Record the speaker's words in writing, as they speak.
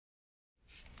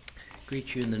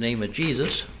greet you in the name of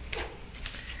Jesus,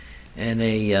 and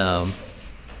a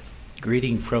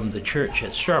greeting from the church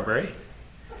at Strawberry.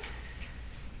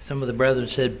 Some of the brethren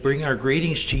said, bring our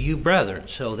greetings to you, brethren.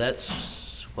 So that's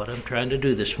what I'm trying to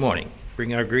do this morning.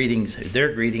 Bring our greetings,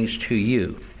 their greetings to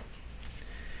you.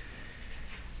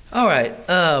 All right.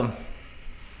 I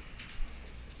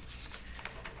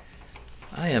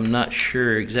am not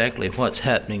sure exactly what's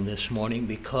happening this morning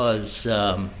because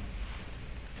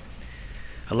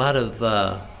a lot of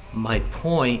my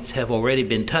points have already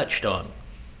been touched on.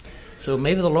 So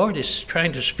maybe the Lord is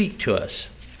trying to speak to us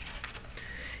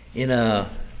in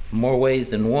more ways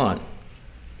than one.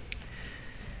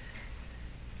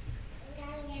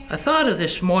 I thought of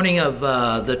this morning of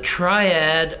the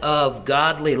Triad of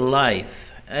godly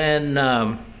life.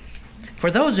 And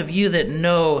for those of you that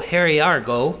know Harry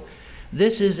Argo,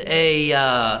 this is a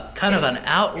kind of an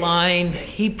outline.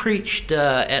 He preached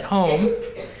at home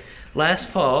last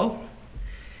fall,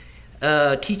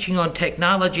 teaching on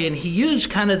technology, and he used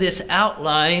kind of this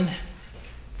outline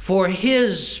for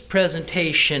his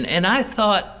presentation. And I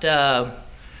thought,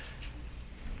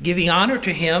 giving honor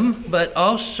to him, but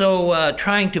also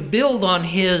trying to build on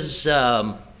his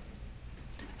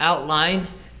outline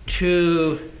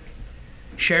to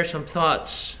share some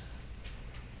thoughts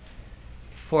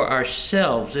for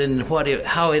ourselves and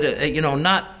how it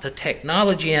not the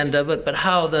technology end of it, but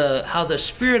how the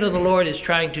Spirit of the Lord is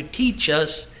trying to teach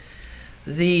us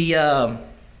to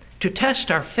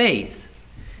test our faith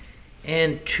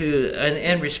and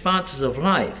responses of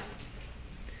life.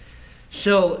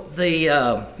 So the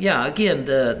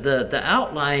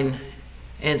outline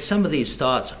and some of these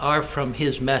thoughts are from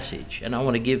his message, and I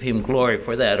want to give him glory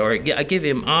for that, or I give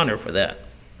him honor for that.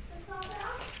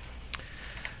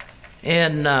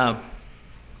 And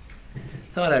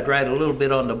thought I'd write a little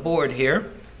bit on the board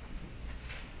here.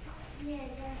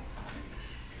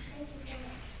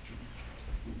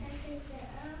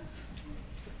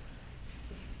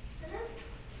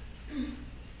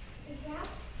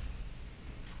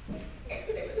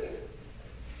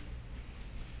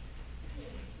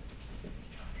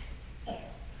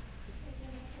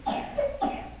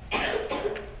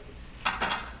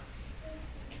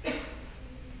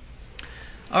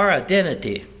 Our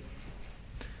identity.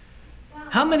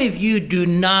 How many of you do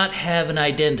not have an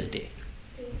identity?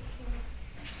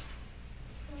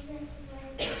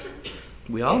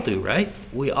 We all do, right?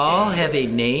 We all have a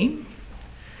name.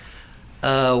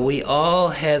 We all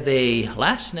have a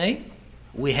last name.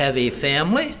 We have a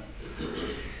family.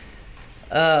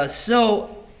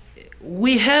 So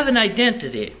we have an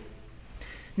identity.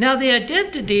 Now the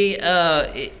identity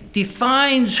it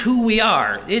defines who we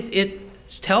are. It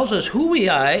tells us who we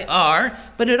are,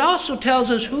 but it also tells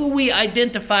us who we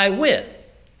identify with.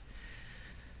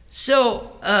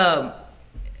 So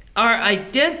our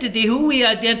identity, who we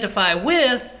identify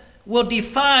with, will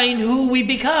define who we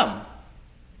become.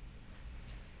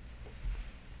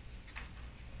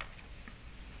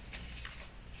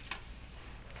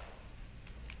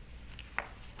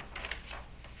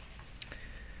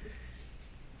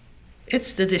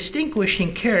 It's the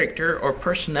distinguishing character or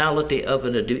personality of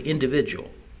an individual.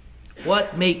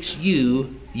 What makes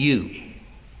you, you?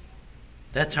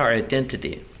 That's our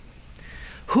identity.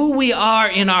 Who we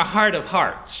are in our heart of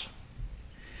hearts.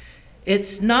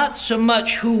 It's not so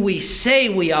much who we say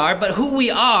we are, but who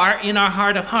we are in our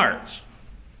heart of hearts.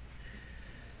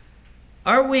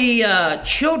 Are we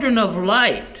children of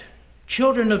light,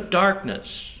 children of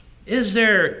darkness? Is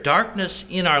there darkness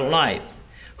in our life?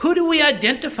 Who do we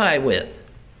identify with?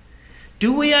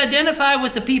 Do we identify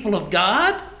with the people of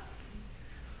God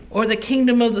or the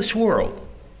kingdom of this world?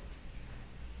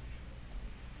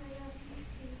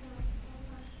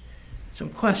 Some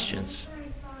questions.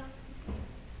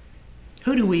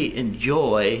 Who do we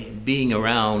enjoy being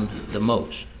around the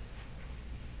most?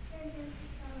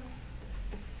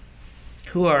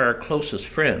 Who are our closest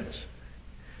friends?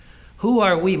 Who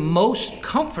are we most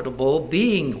comfortable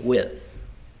being with?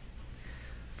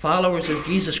 Followers of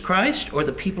Jesus Christ or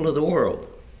the people of the world?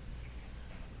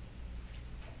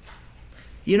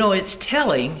 You know, it's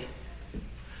telling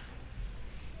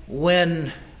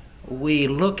when we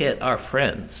look at our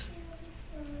friends.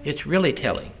 It's really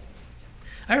telling.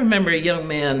 I remember a young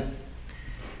man,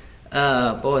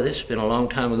 this has been a long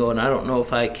time ago, and I don't know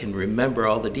if I can remember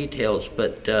all the details,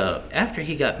 but after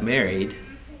he got married,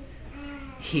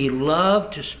 he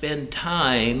loved to spend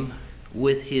time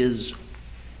with his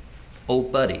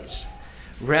old buddies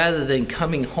rather than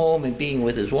coming home and being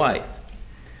with his wife.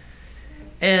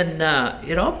 And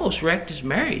it almost wrecked his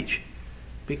marriage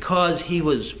because he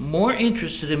was more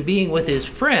interested in being with his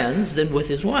friends than with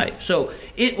his wife. So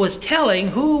it was telling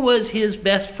who was his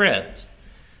best friends.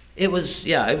 It was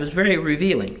very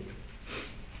revealing.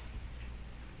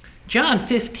 John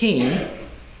 15,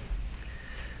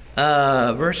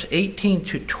 verse 18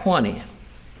 to 20.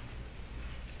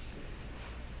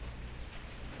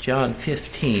 John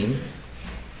 15.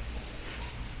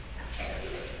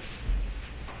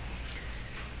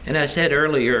 And I said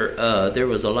earlier, there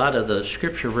was a lot of the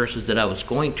scripture verses that I was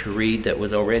going to read that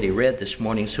was already read this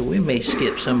morning, so we may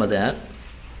skip some of that.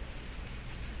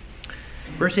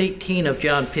 Verse 18 of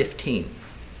John 15.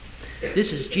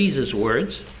 This is Jesus'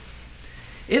 words.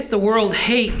 If the world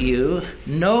hate you,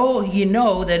 ye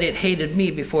know that it hated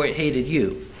me before it hated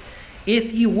you.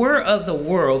 If you were of the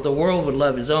world would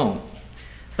love his own.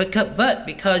 But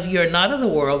because you are not of the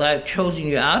world, I have chosen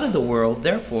you out of the world,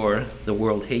 therefore the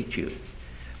world hates you.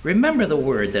 Remember the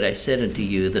word that I said unto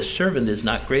you, the servant is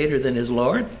not greater than his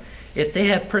Lord. If they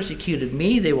have persecuted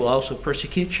me, they will also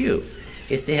persecute you.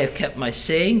 If they have kept my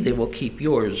saying, they will keep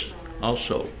yours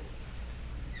also.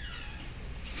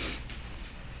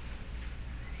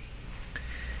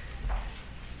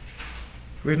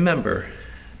 Remember,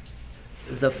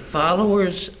 the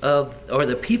followers of, or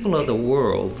the people of the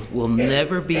world will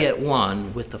never be at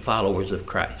one with the followers of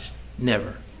Christ.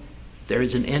 Never. There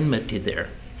is an enmity there.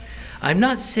 I'm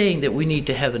not saying that we need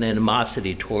to have an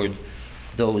animosity toward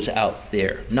those out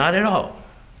there. Not at all.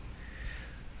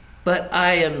 But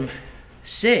I am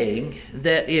saying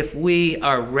that if we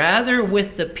are rather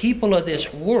with the people of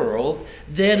this world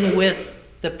than with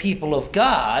the people of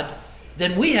God,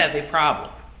 then we have a problem.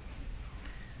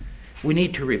 We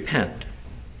need to repent.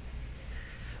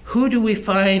 Who do we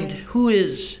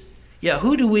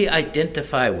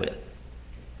identify with?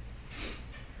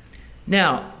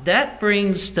 Now, that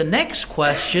brings the next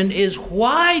question is,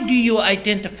 why do you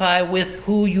identify with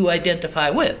who you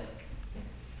identify with?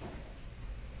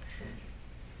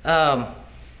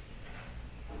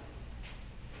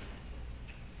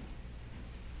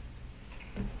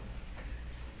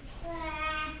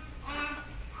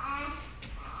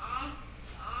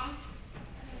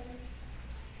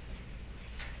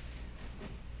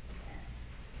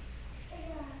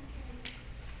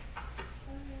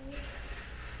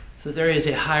 So there is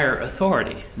a higher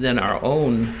authority than our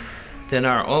own.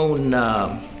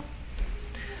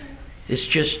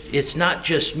 It's not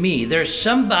just me. There's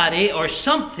somebody or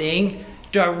something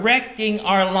directing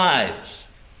our lives.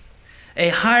 A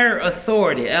higher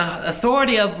authority, an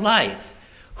authority of life.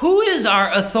 Who is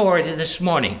our authority this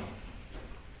morning?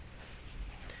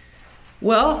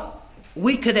 Well,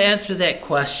 we could answer that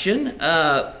question.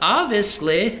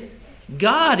 Obviously,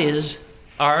 God is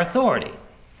our authority.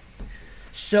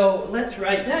 So let's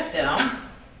write that down.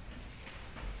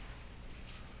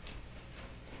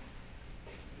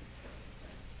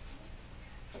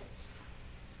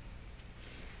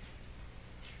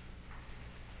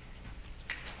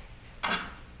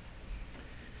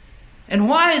 And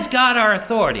why is God our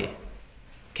authority?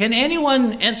 Can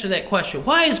anyone answer that question?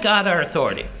 Why is God our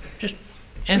authority? Just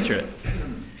answer it.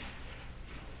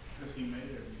 Because he made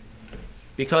everything.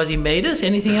 Because he made us?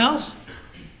 Anything else?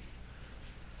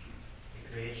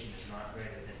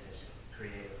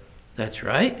 That's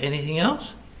right. Anything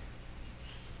else?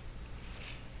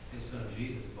 His son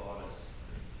Jesus bought us.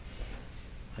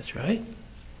 That's right.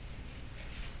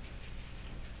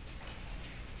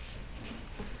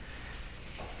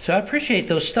 So I appreciate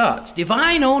those thoughts.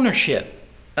 Divine ownership.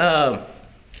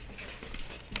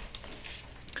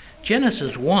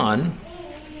 Genesis 1,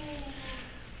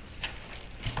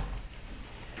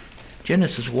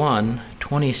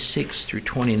 26 through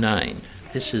 29.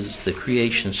 This is the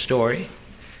creation story.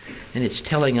 And it's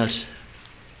telling us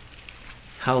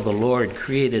how the Lord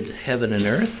created heaven and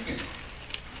earth.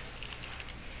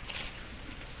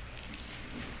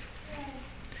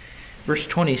 Verse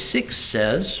 26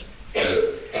 says,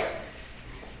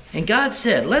 And God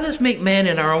said, Let us make man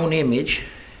in our image,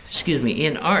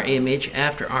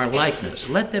 after our likeness.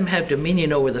 Let them have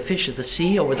dominion over the fish of the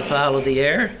sea, over the fowl of the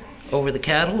air, over the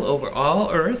cattle, over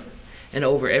all earth, and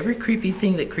over every creeping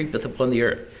thing that creepeth upon the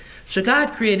earth. So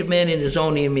God created man in his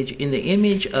own image. In the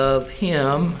image of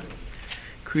him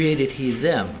created he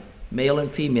them. Male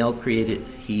and female created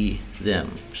he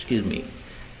them.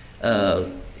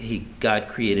 God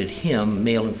created him.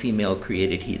 Male and female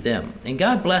created he them. And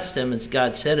God blessed them as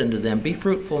God said unto them, Be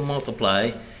fruitful and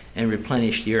multiply and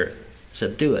replenish the earth.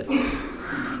 Subdue it.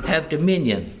 Have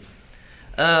dominion.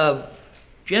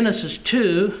 Genesis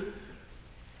 2,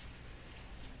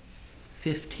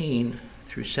 15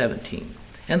 through 17.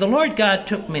 And the Lord God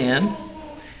took man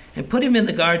and put him in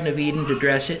the Garden of Eden to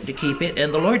dress it and to keep it.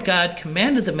 And the Lord God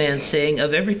commanded the man, saying,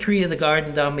 Of every tree of the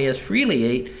garden thou mayest freely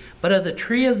eat, but of the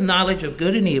tree of the knowledge of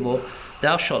good and evil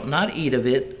thou shalt not eat of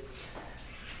it,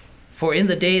 for in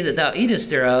the day that thou eatest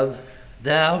thereof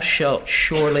thou shalt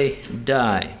surely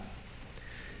die.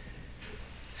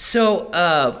 So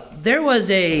there was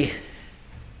a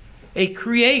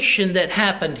creation that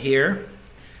happened here.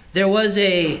 There was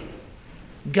a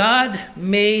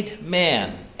God-made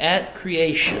man at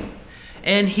creation.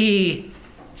 And he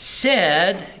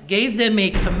gave them a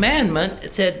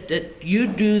commandment, said that you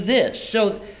do this.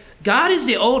 So God is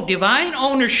the old divine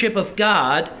ownership of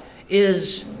God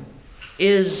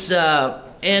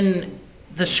and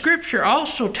the scripture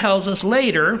also tells us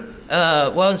later,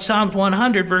 in Psalms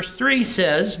 100 verse 3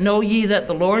 says, Know ye that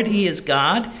the Lord, he is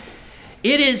God.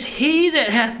 It is he that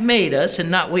hath made us, and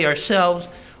not we ourselves.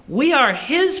 We are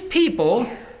his people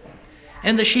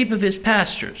and the sheep of his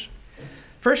pastures.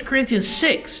 1 Corinthians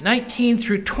 6, 19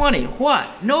 through 20.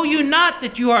 What? Know you not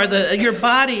that your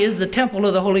body is the temple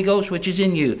of the Holy Ghost which is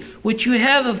in you, which you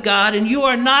have of God, and you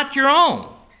are not your own.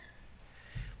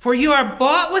 For you are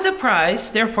bought with a price,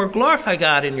 therefore glorify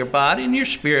God in your body and your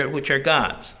spirit, which are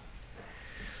God's.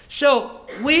 So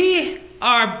we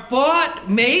are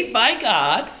made by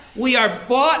God. We are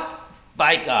bought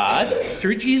by God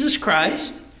through Jesus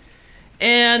Christ,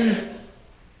 and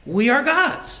we are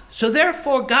God's. So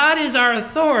therefore, God is our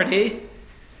authority,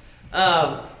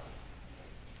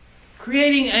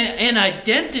 creating an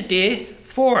identity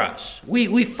for us.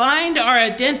 We find our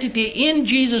identity in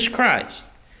Jesus Christ.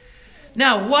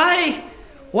 Now, why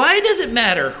does it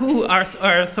matter who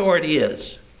our authority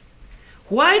is?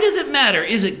 Why does it matter?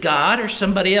 Is it God or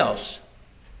somebody else?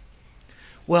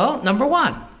 Well, number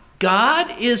one,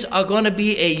 God is going to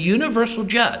be a universal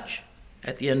judge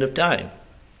at the end of time.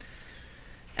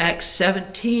 Acts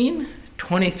 17,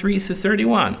 23 through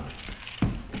 31.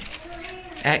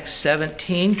 Acts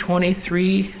 17,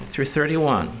 23 through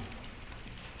 31.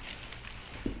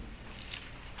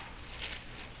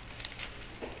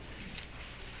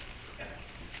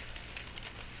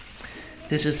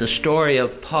 This is the story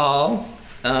of Paul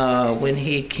when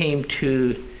he came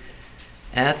to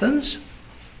Athens.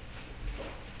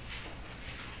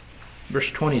 Verse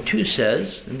 22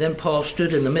 says, And then Paul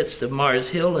stood in the midst of Mars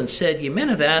Hill and said, Ye men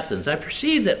of Athens, I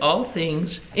perceive that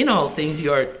in all things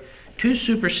you are too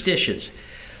superstitious.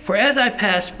 For as I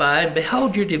passed by and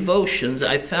beheld your devotions,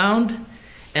 I found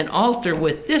an altar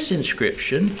with this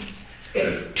inscription,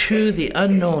 To the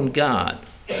unknown God.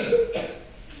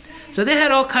 So they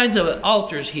had all kinds of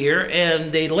altars here,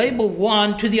 and they labeled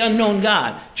one To the unknown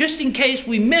God. Just in case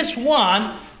we miss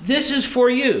one, this is for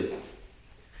you.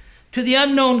 To the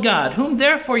unknown God, whom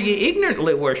therefore ye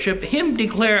ignorantly worship, him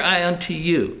declare I unto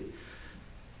you.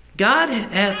 God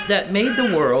hath that made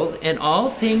the world and all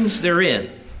things therein,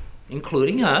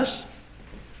 including us,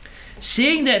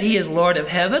 seeing that he is Lord of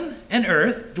heaven and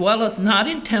earth, dwelleth not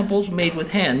in temples made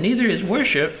with hand, neither is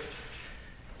worshipped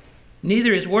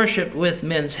with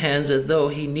men's hands as though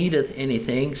he needeth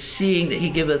anything, seeing that he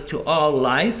giveth to all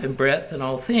life and breath and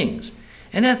all things,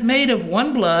 and hath made of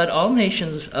one blood all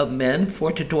nations of men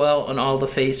for to dwell on all the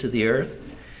face of the earth,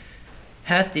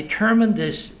 hath determined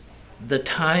the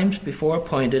times before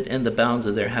appointed and the bounds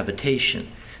of their habitation,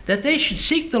 that they should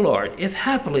seek the Lord, if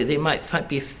happily they might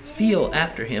feel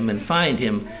after him and find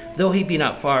him, though he be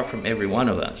not far from every one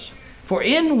of us. For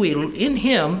in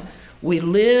him we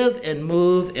live and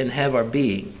move and have our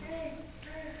being.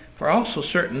 For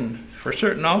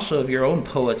certain also of your own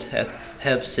poets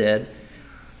have said,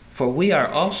 For we are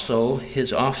also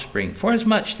his offspring.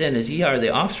 Forasmuch then as ye are the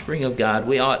offspring of God,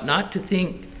 we ought not to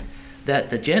think that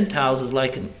the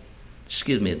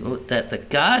that the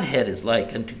Godhead is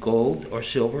like unto gold or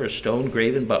silver or stone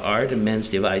graven by art and men's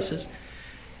devices.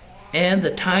 And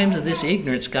the times of this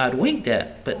ignorance God winked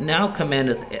at, but now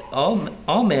commandeth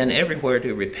all men everywhere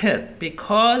to repent,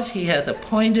 because he hath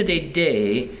appointed a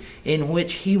day in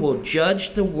which he will judge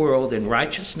the world in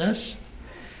righteousness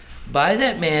by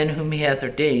that man whom he hath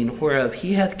ordained, whereof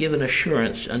he hath given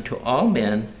assurance unto all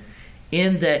men,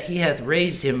 in that he hath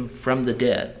raised him from the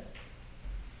dead.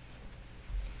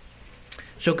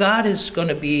 So God is going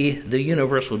to be the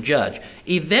universal judge.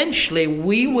 Eventually,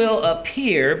 we will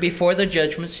appear before the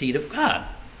judgment seat of God.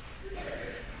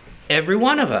 Every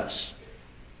one of us.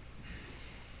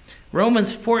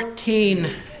 Romans 14,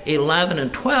 11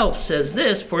 and 12 says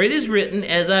this, For it is written,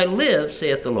 As I live,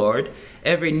 saith the Lord,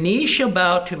 every knee shall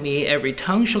bow to me, every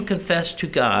tongue shall confess to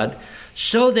God.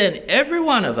 So then every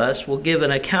one of us will give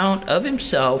an account of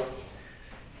himself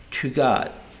to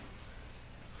God.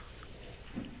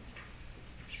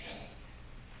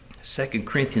 2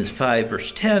 Corinthians 5,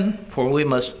 verse 10, for we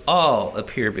must all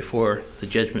appear before the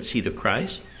judgment seat of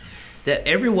Christ, that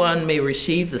everyone may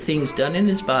receive the things done in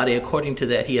his body according to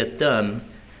that he hath done,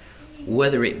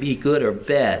 whether it be good or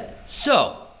bad.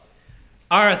 So,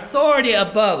 our authority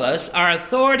above us, our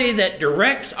authority that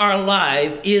directs our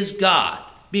life is God,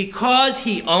 because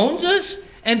he owns us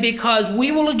and because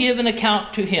we will give an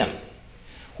account to him.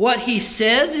 What he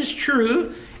says is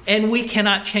true, and we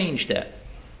cannot change that.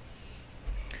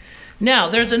 Now,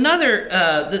 there's another,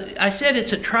 I said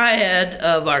it's a triad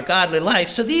of our godly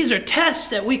life. So these are tests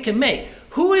that we can make.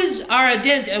 What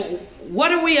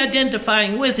are we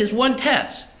identifying with is one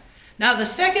test. Now, the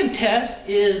second test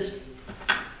is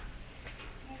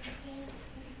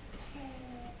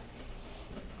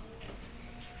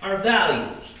our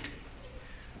values.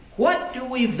 What do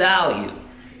we value?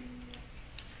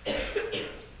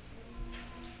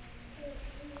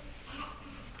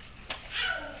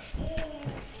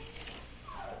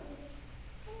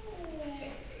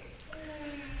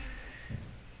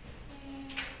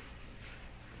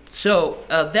 So,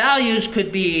 values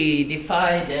could be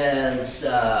defined as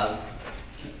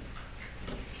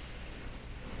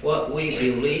what we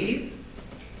believe,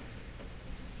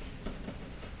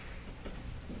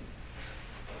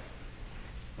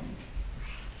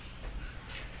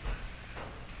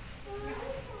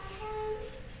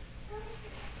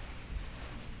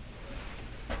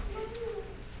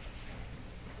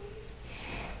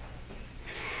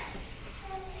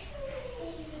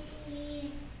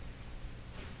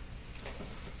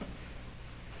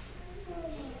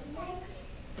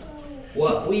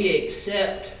 what we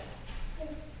accept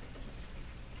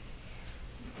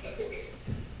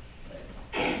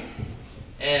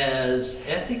as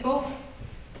ethical,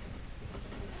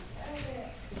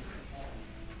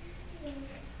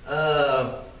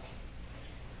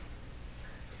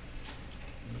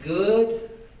 good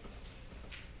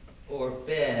or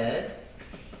bad,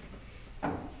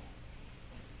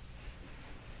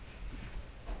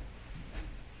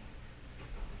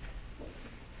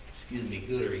 excuse me,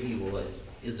 good or evil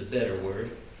is a better word.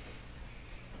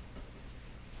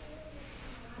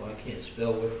 Well, I can't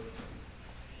spell it.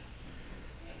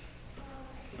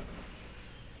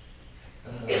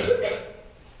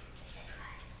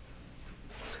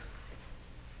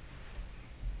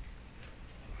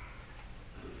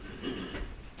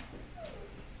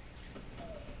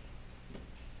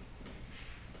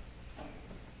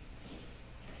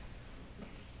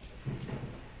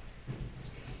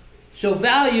 So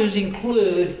values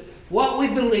include what we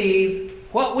believe,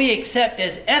 what we accept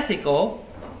as ethical,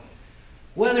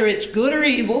 whether it's good or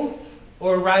evil,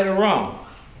 or right or wrong.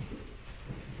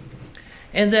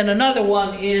 And then another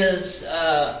one is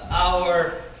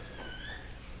our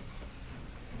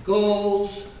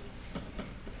goals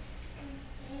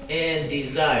and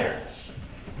desires.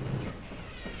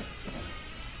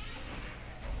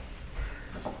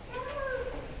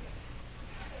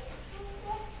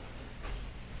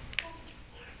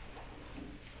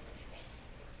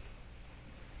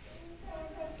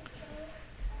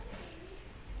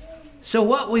 So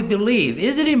what we believe,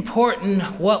 is it important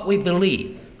what we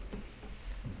believe?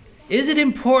 Is it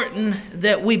important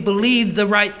that we believe the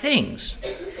right things?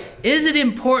 Is it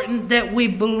important that we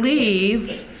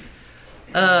believe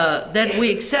that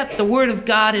we accept the Word of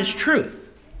God as truth?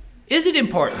 Is it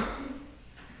important?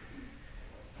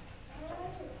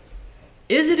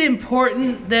 Is it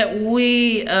important that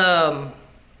we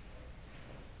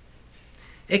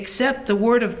accept the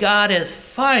Word of God as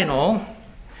final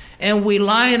and we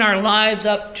line our lives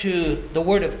up to the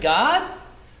Word of God?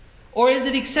 Or is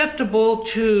it acceptable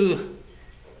to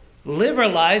live our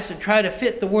lives and try to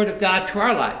fit the Word of God to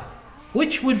our life?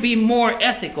 Which would be more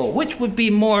ethical? Which would be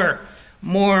more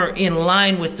in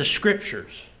line with the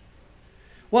Scriptures?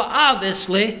 Well,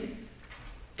 obviously,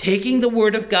 taking the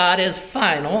Word of God as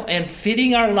final and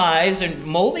fitting our lives and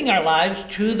molding our lives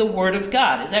to the Word of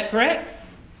God. Is that correct?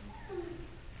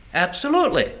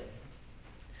 Absolutely.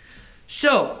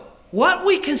 So, what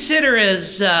we consider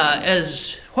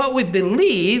as what we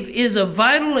believe is of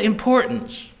vital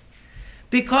importance,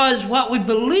 because what we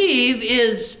believe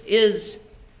is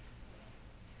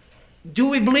do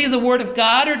we believe the Word of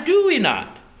God or do we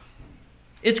not?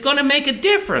 It's going to make a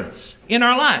difference in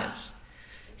our lives,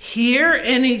 here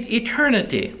and in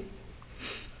eternity.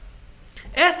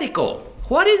 Ethical.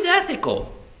 What is ethical?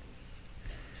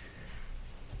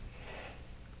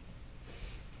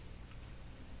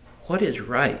 What is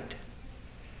right?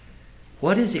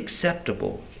 What is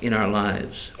acceptable in our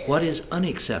lives? What is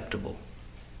unacceptable?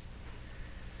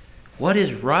 What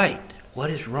is right?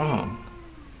 What is wrong?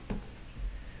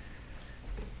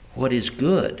 What is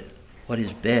good? What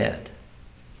is bad?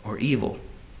 or evil.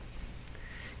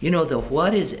 You know, the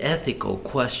what is ethical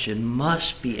question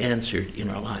must be answered in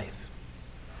our life.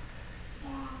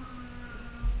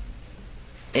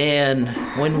 And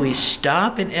when we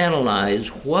stop and analyze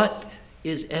what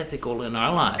is ethical in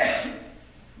our lives,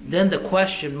 then the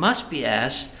question must be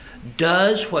asked,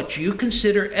 does what you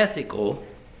consider ethical,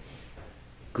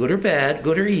 good or bad,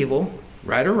 good or evil,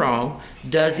 right or wrong,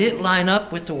 does it line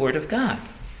up with the Word of God?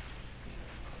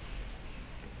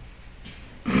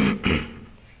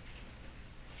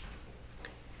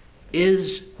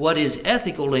 Is what is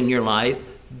ethical in your life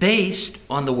based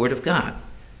on the Word of God?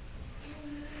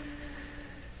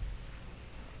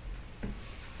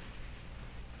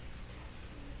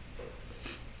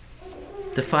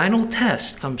 The final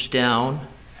test comes down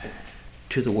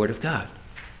to the Word of God,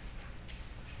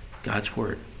 God's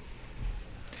Word.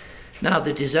 Now,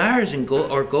 the desires and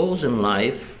or goals in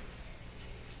life,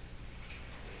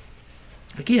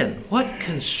 again, what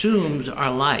consumes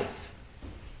our life?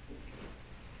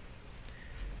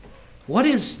 What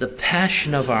is the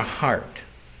passion of our heart?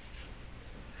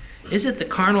 Is it the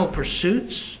carnal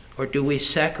pursuits, or do we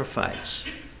sacrifice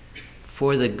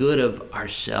for the good of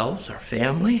ourselves, our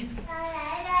family,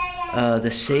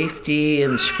 the safety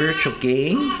and spiritual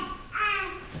gain,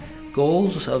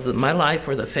 goals of my life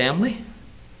or the family?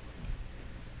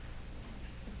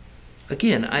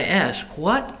 Again, I ask,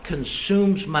 what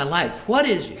consumes my life? What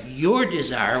is your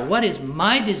desire? What is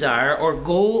my desire or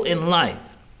goal in life?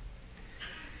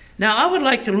 Now, I would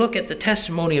like to look at the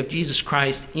testimony of Jesus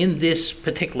Christ in this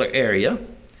particular area.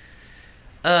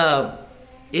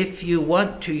 If you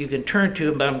want to, you can turn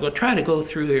to him, but I'm going to try to go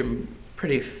through him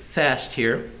pretty fast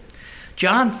here.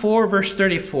 John 4, verse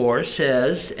 34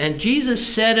 says, "And Jesus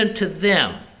said unto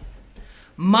them,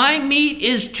 My meat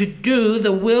is to do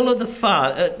the will of the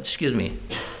Father."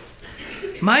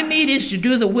 My meat is to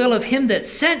do the will of him that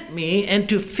sent me and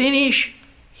to finish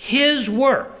his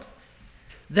work.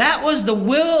 That was the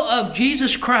will of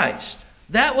Jesus Christ.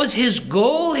 That was his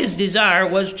goal, his desire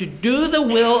was to do the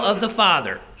will of the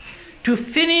Father, to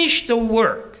finish the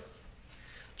work.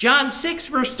 John 6,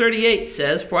 verse 38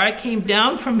 says, "For I came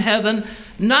down from heaven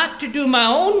not to do my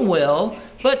own will,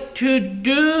 but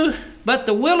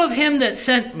the will of him that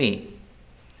sent me."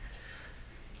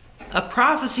 A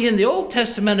prophecy in the Old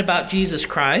Testament about Jesus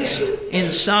Christ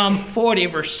in Psalm 40,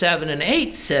 verse 7 and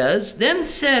 8 says, "Then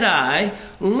said I,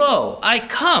 Lo, I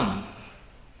come.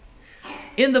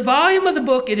 In the volume of the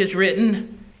book it is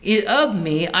written, Of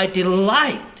me I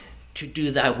delight to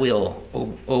do thy will,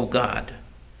 O God.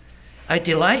 I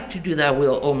delight to do thy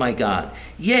will, O my God.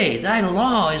 Yea, thy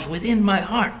law is within my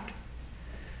heart."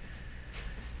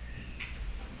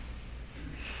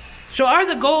 So are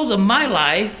the goals of my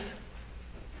life,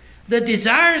 the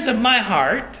desires of my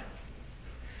heart,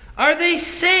 are they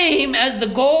same as the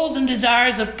goals and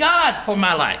desires of God for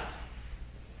my life?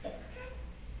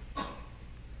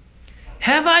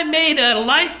 Have I made a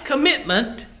life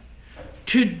commitment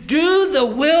to do the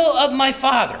will of my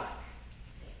Father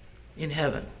in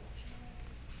heaven?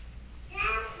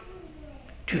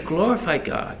 To glorify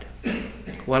God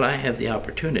while I have the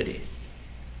opportunity.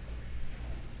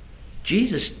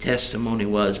 Jesus' testimony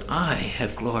was, "I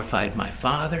have glorified my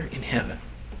Father in heaven."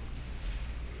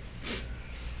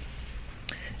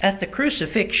 At the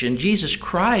crucifixion, Jesus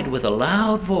cried with a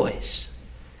loud voice,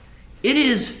 "It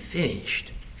is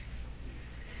finished,"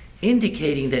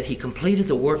 indicating that he completed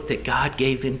the work that God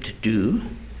gave him to do.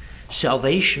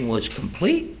 Salvation was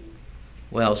complete.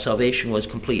 Well, salvation was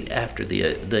complete after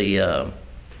the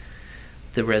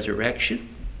resurrection.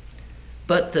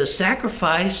 But the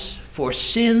sacrifice for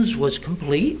sins was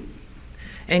complete.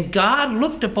 And God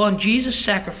looked upon Jesus'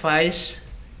 sacrifice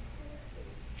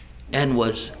and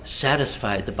was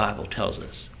satisfied, the Bible tells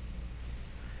us.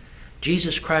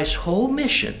 Jesus Christ's whole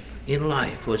mission in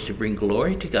life was to bring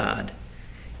glory to God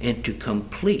and to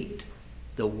complete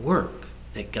the work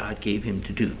that God gave him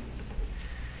to do.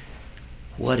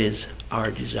 What is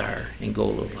our desire and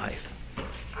goal of life?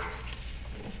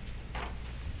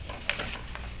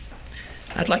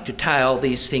 I'd like to tie all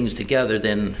these things together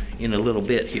then in a little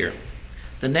bit here.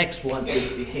 The next one is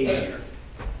behavior.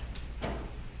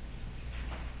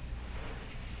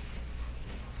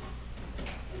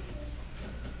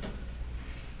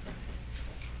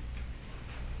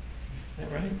 Is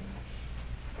that right?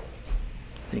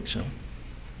 I think so.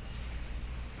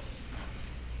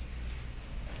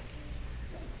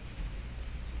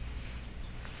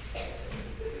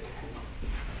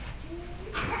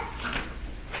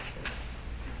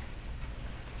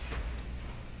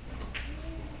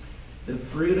 The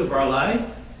fruit of our life.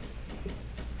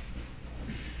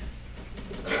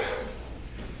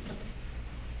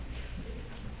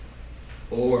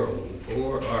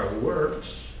 or our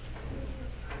works,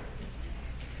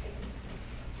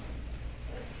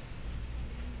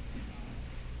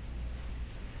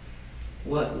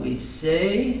 what we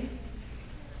say,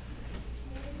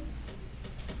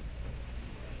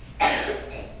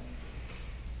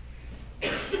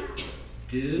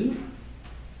 do,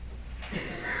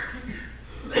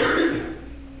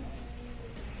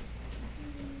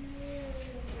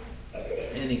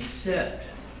 and accept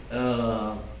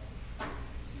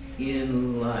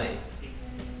in life.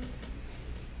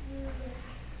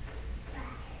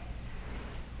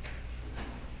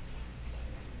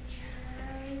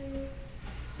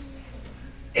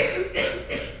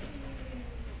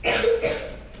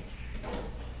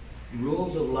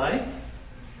 Rules of life,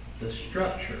 the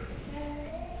structure.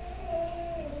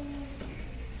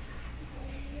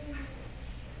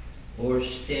 Or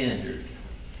standard.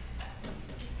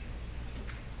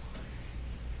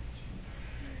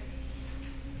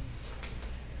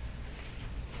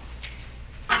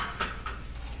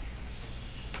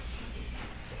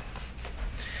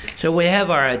 So we have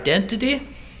our identity,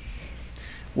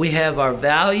 we have our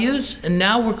values, and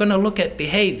now we're going to look at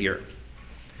behavior.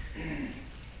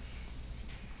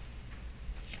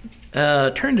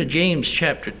 Turn to James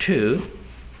chapter 2.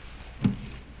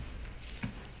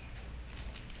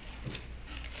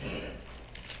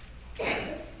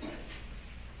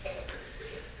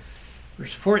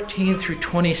 Verse 14 through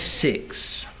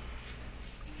 26.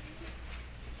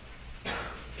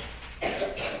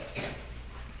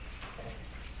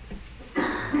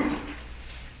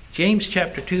 James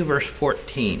chapter 2, verse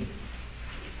 14.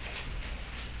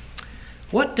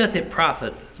 What doth it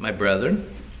profit, my brethren,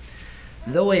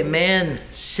 though a man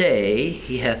say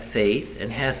he hath faith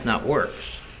and hath not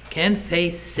works? Can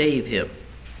faith save him?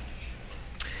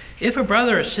 If a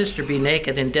brother or sister be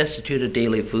naked and destitute of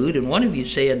daily food, and one of you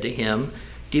say unto him,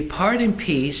 Depart in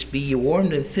peace, be ye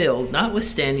warmed and filled,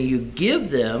 notwithstanding you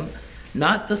give them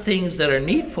not the things that are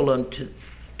needful unto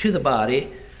the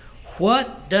body,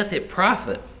 what doth it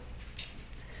profit?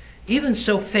 Even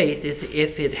so faith,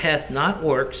 if it hath not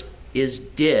works, is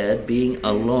dead, being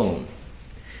alone.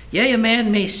 Yea, a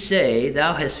man may say,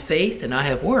 Thou hast faith, and I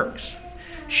have works.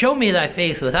 Show me thy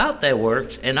faith without thy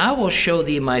works, and I will show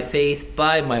thee my faith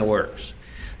by my works.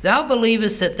 Thou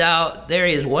believest that there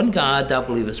is one God, thou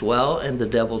believest well, and the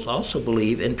devils also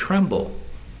believe and tremble.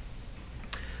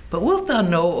 But wilt thou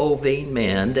know, O vain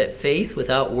man, that faith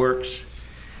without works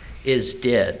is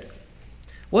dead?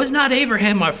 Was not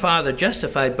Abraham our father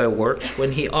justified by works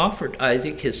when he offered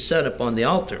Isaac his son upon the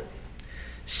altar?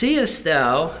 Seest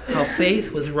thou how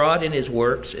faith was wrought in his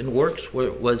works, and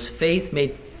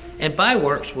by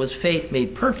works was faith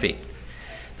made perfect?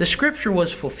 The scripture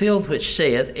was fulfilled which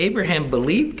saith, Abraham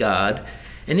believed God,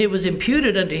 and it was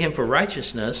imputed unto him for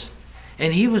righteousness,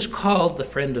 and he was called the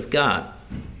friend of God.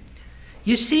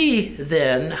 You see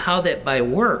then how that by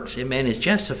works a man is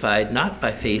justified, not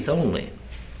by faith only.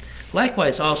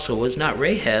 Likewise also was not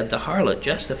Rahab the harlot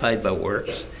justified by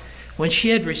works, when she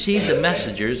had received the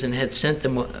messengers and had sent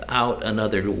them out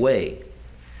another way?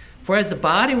 For as the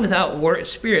body without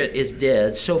spirit is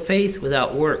dead, so faith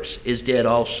without works is dead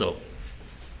also.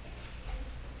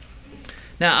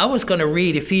 Now, I was going to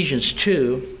read Ephesians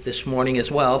 2 this morning as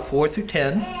well, 4 through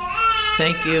 10.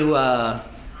 Thank you,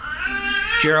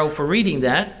 Gerald, for reading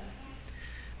that.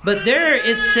 But there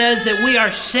it says that we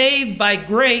are saved by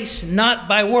grace, not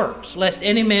by works, lest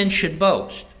any man should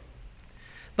boast.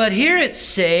 But here it's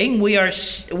saying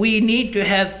we need to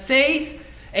have faith,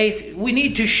 we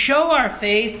need to show our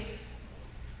faith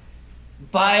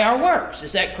by our works.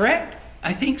 Is that correct?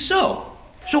 I think so.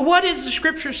 So what is the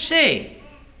scripture saying?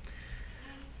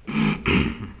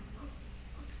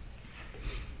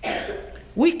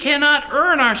 We cannot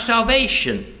earn our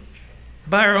salvation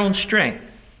by our own strength.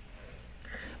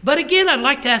 But again, I'd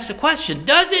like to ask the question,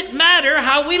 does it matter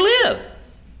how we live?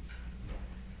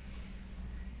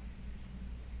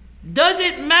 Does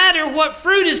it matter what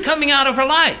fruit is coming out of our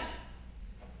life?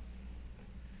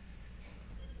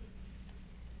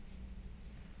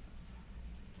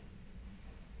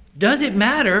 Does it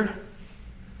matter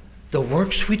the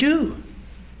works we do?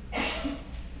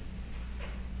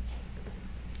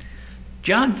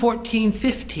 John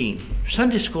 14:15,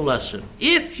 Sunday school lesson.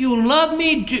 If you love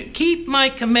me, keep my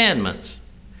commandments.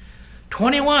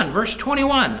 21, verse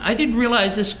 21. I didn't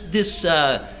realize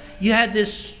you had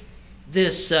this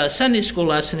Sunday school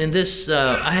lesson in this.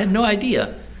 I had no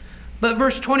idea. But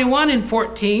verse 21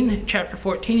 in chapter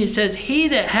 14, it says, He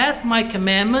that hath my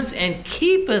commandments and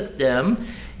keepeth them,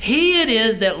 he it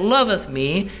is that loveth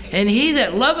me, and he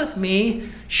that loveth me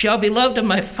shall be loved of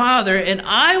my Father, and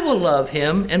I will love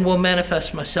him and will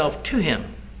manifest myself to him.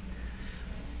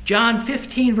 John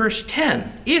 15, verse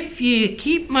 10. If ye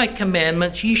keep my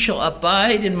commandments, ye shall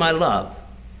abide in my love,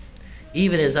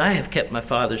 even as I have kept my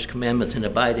Father's commandments and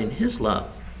abide in his love.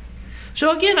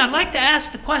 So again, I'd like to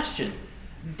ask the question,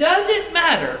 does it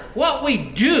matter what we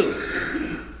do?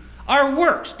 Our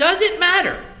works, does it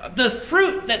matter? The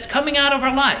fruit that's coming out of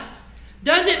our life.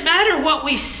 Does it matter what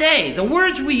we say, the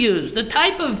words we use, the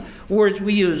type of words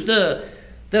we use, the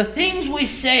things we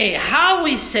say, how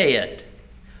we say it,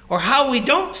 or how we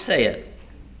don't say it?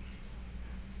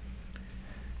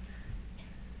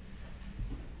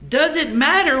 Does it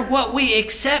matter what we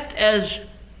accept as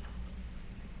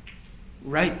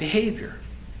right behavior?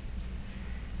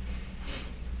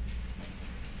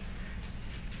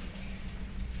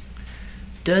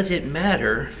 Does it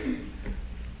matter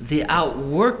the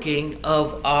outworking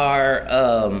of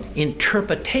our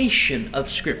interpretation of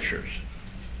Scriptures?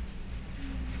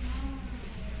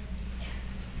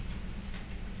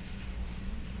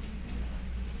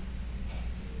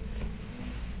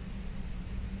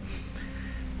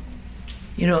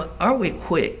 You know, are we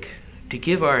quick to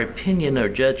give our opinion or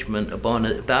judgment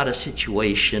about a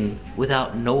situation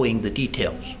without knowing the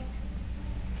details?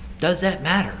 Does that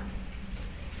matter?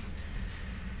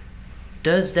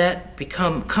 Does that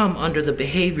come under the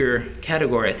behavior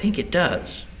category? I think it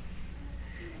does.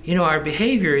 You know, our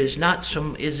behavior is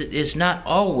not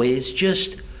always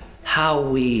just how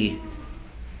we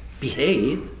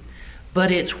behave, but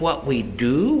it's what we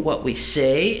do, what we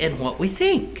say, and what we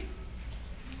think.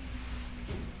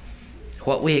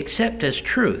 What we accept as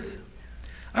truth.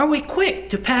 Are we quick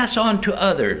to pass on to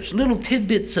others little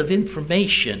tidbits of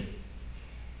information,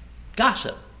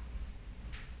 gossip,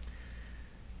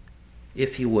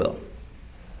 if you will?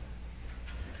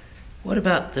 What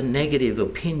about the negative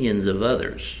opinions of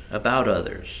others, about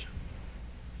others?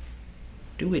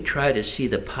 Do we try to see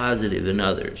the positive in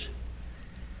others?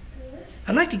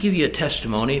 I'd like to give you a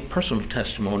testimony, personal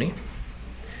testimony.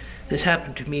 This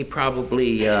happened to me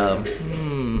probably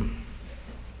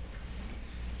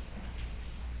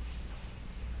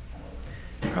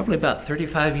about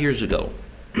 35 years ago.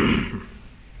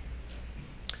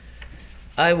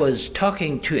 I was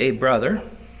talking to a brother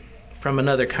from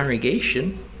another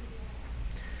congregation,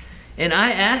 and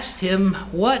I asked him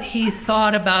what he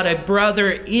thought about a brother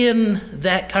in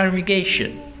that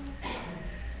congregation.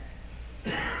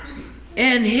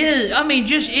 And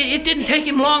it didn't take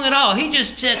him long at all. He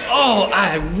just said, "Oh,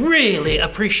 I really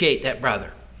appreciate that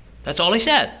brother." That's all he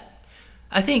said.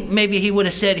 I think maybe he would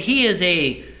have said, "He is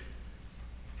a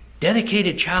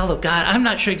dedicated child of God." I'm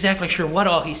not exactly sure what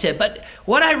all he said, but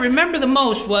what I remember the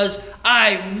most was,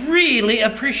 I really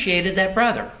appreciated that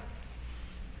brother.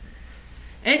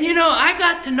 And you know, I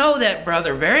got to know that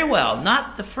brother very well.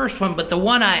 Not the first one, but the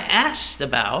one I asked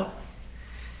about.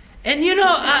 And you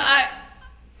know,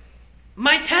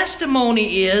 my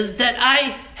testimony is that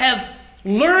I have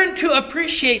learned to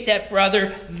appreciate that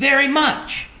brother very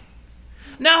much.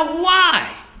 Now,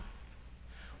 why?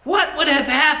 What would have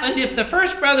happened if the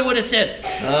first brother would have said,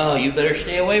 "Oh, you better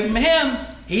stay away from him.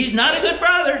 He's not a good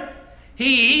brother.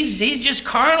 He's just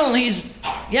carnal. He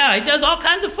does all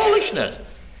kinds of foolishness."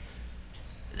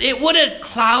 It would have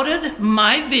clouded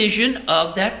my vision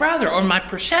of that brother, or my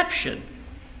perception.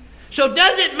 So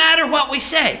does it matter what we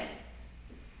say?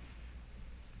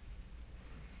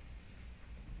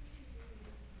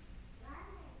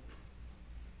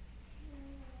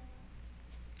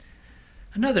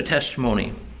 Another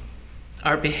testimony.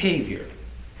 Our behavior,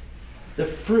 the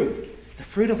fruit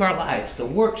of our lives, the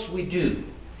works we do.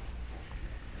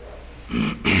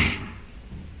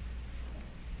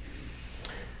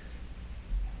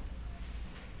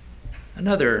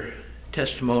 Another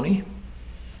testimony.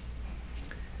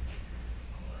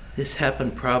 This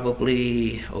happened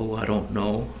probably, I don't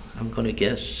know, I'm going to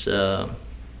guess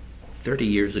 30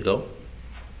 years ago.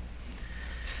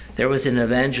 There was an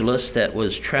evangelist that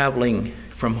was traveling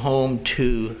from home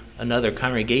to another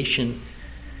congregation,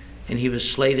 and he was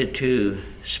slated to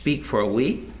speak for a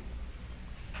week.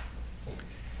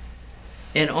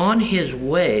 And on his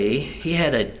way, he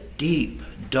had a deep,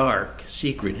 dark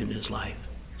secret in his life: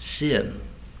 sin.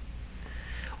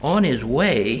 On his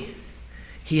way,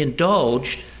 he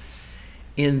indulged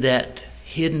in that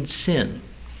hidden sin.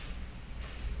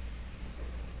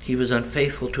 He was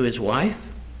unfaithful to his wife.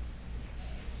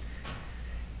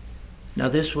 Now,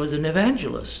 this was an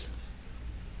evangelist.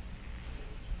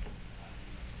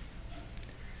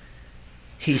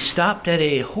 He stopped at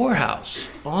a whorehouse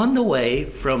on the way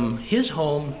from his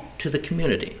home to the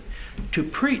community to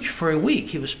preach for a week.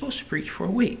 He was supposed to preach for a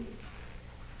week.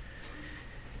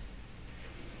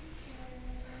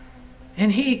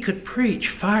 And he could preach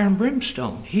fire and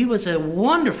brimstone. He was a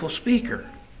wonderful speaker.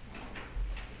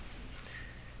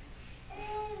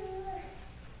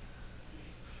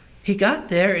 he got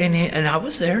there, and I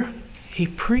was there. He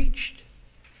preached,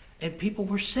 and people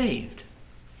were saved.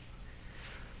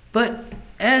 But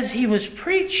as he was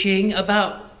preaching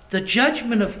about the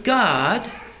judgment of God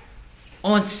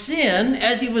on sin,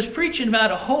 as he was preaching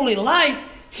about a holy life,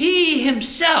 he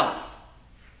himself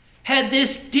had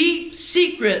this deep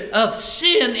secret of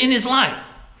sin in his life.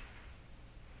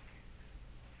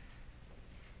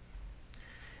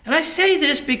 And I say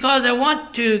this because I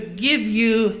want to give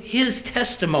you his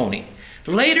testimony.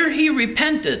 Later he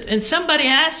repented, and somebody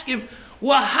asked him,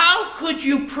 well, how could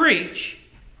you preach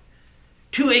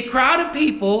to a crowd of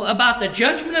people about the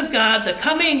judgment of God, the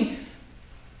coming,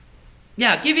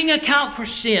 giving account for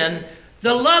sin,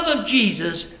 the love of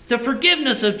Jesus, the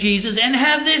forgiveness of Jesus, and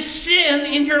have this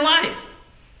sin in your life?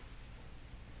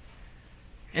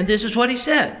 And this is what he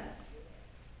said.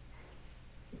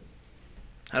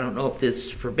 I don't know if this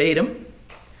is verbatim,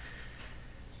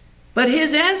 but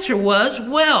his answer was,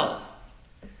 well,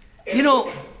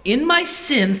 in my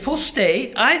sinful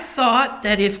state, I thought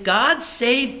that if God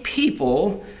saved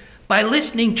people by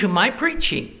listening to my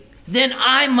preaching, then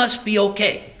I must be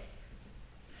okay.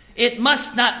 It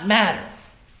must not matter.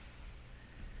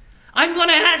 I'm going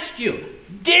to ask you,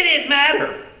 did it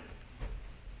matter?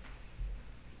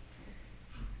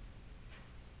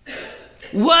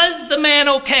 Was the man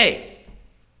okay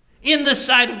in the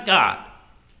sight of God?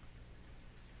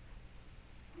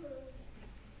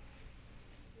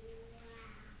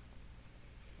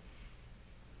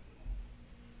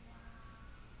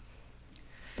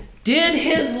 Did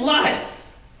his life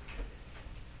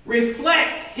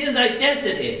reflect his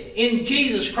identity in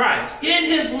Jesus Christ? Did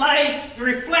his life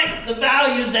reflect the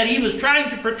values that he was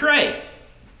trying to portray?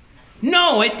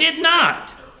 No, it did not.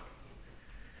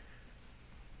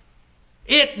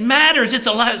 It matters. It's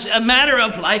a matter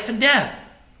of life and death.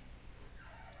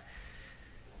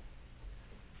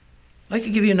 I'd like to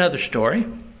give you another story.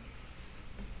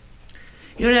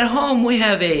 At home we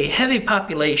have a heavy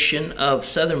population of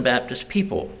Southern Baptist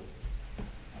people.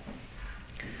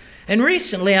 And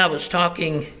recently a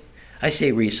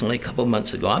couple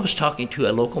months ago, I was talking to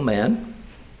a local man.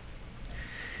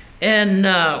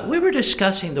 And we were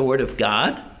discussing the Word of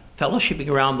God, fellowshipping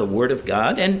around the Word of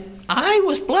God, and I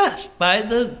was blessed by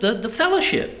the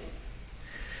fellowship.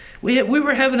 We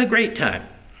were having a great time.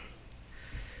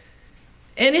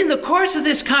 And in the course of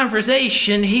this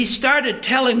conversation, he started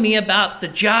telling me about the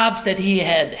jobs that he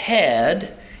had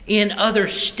had in other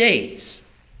states.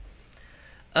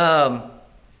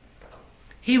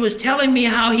 He was telling me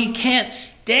how he can't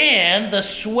stand the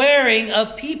swearing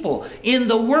of people in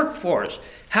the workforce.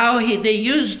 How they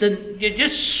use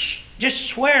just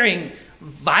swearing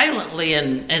violently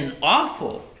and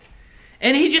awful.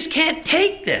 And he just can't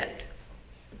take that.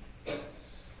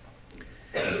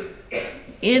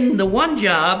 In the one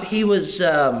job, he was,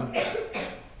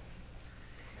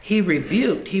 he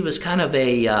rebuked. He was kind of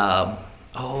a, I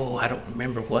don't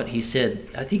remember what he said.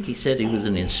 I think he said he was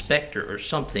an inspector or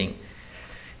something.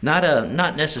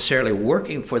 Not necessarily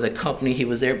working for the company he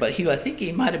was there, but I think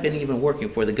he might have been even working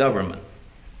for the government,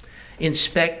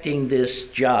 inspecting this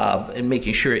job and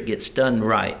making sure it gets done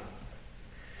right.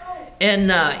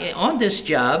 And on this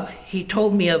job, he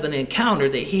told me of an encounter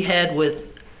that he had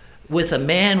with a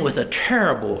man with a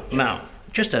terrible mouth,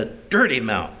 just a dirty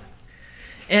mouth.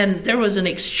 And there was an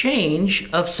exchange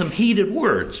of some heated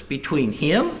words between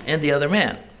him and the other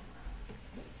man.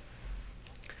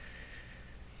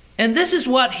 And this is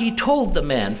what he told the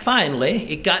man.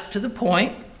 Finally, it got to the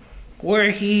point where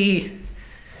he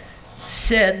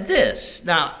said this.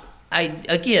 Now,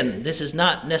 this is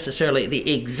not necessarily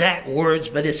the exact words,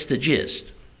 but it's the gist.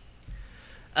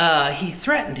 He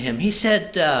threatened him. He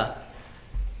said,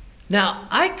 now,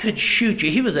 I could shoot you.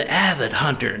 He was an avid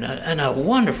hunter and a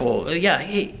wonderful,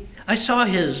 I saw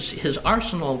his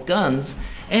arsenal of guns,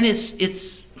 and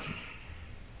it's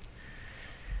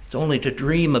only to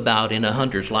dream about in a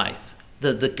hunter's life,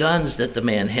 the guns that the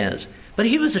man has. But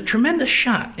he was a tremendous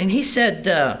shot. And he said,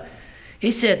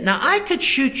 now I could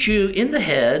shoot you in the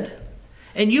head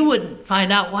and you wouldn't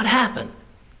find out what happened.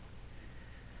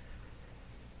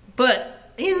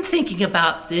 But in thinking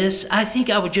about this, I think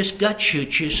I would just gut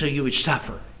shoot you so you would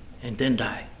suffer and then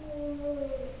die.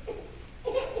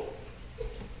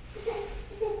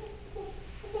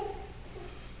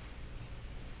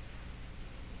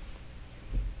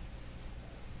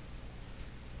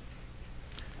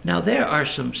 Now, there are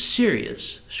some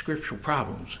serious scriptural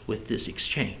problems with this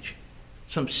exchange.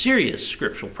 Some serious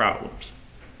scriptural problems.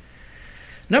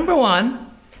 Number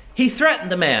one, he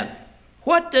threatened the man.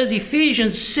 What does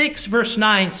Ephesians 6 verse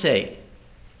 9 say?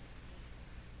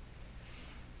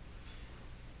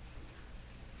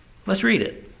 Let's read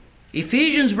it.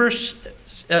 Ephesians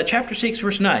chapter 6,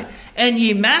 verse 9. And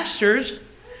ye masters,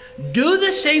 do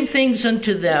the same things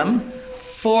unto them,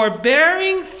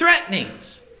 forbearing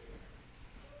threatenings,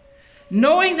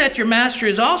 knowing that your master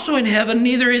is also in heaven,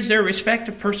 neither is there respect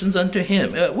of persons unto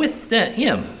him,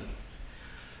 him.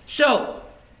 So,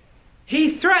 he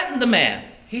threatened the man.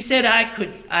 He said,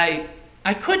 I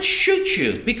could shoot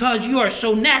you because you are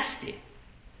so nasty.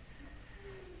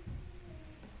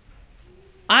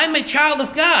 I'm a child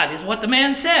of God, is what the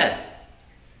man said.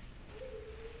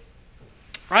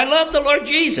 I love the Lord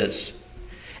Jesus.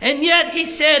 And yet he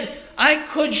said, I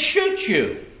could shoot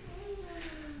you.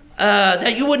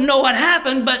 That you wouldn't know what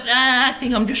happened, but I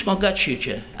think I'm just going to gut shoot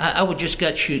you. I would just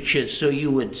gut shoot you so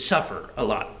you would suffer a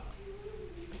lot.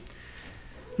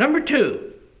 Number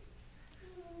 2,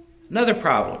 another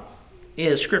problem,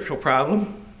 scriptural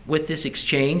problem with this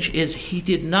exchange, is he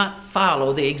did not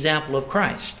follow the example of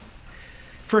Christ.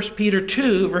 1 Peter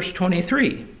 2, verse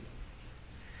 23.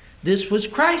 This was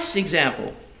Christ's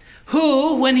example,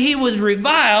 who, when he was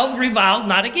reviled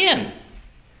not again.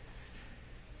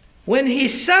 When he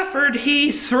suffered,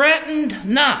 he threatened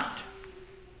not,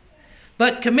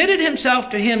 but committed himself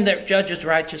to him that judges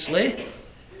righteously.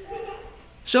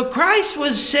 So Christ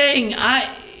was saying,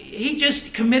 he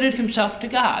just committed himself to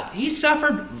God. He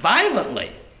suffered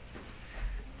violently.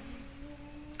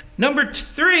 Number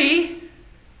 3,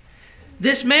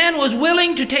 this man was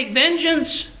willing to take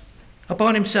vengeance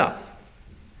upon himself.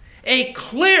 A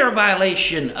clear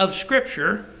violation of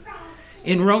Scripture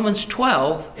in Romans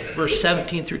 12, verse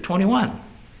 17 through 21.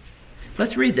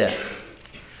 Let's read that.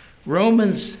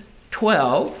 Romans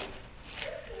 12,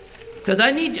 because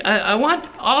I want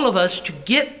all of us to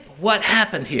get what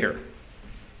happened here.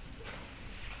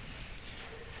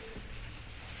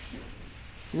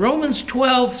 Romans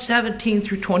 12, 17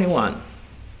 through 21.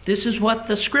 This is what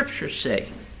the Scriptures say.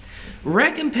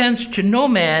 Recompense to no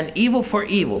man evil for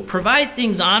evil. Provide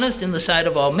things honest in the sight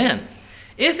of all men.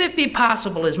 If it be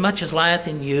possible, as much as lieth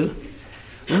in you,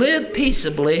 live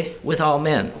peaceably with all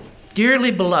men. Dearly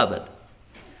beloved,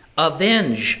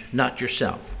 avenge not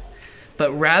yourself,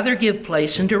 but rather give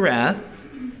place unto wrath.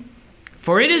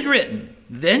 For it is written,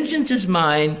 vengeance is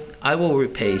mine, I will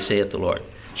repay, saith the Lord.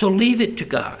 So leave it to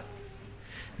God.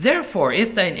 Therefore,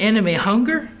 if thine enemy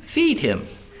hunger, feed him.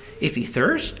 If he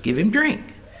thirst, give him drink.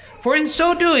 For in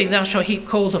so doing thou shalt heap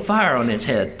coals of fire on his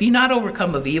head. Be not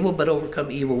overcome of evil, but overcome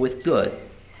evil with good.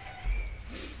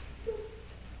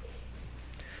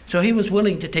 So he was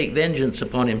willing to take vengeance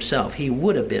upon himself. He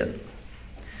would have been.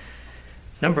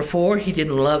 Number 4, he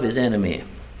didn't love his enemy.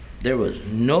 There was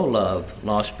no love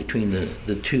lost between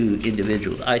the two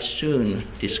individuals. I soon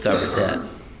discovered that.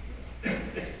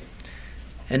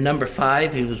 And number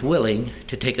 5, he was willing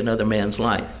to take another man's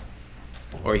life.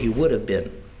 Or he would have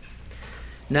been.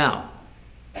 Now,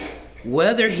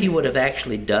 whether he would have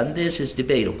actually done this is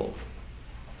debatable.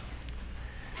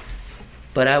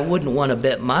 But I wouldn't want to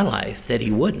bet my life that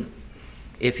he wouldn't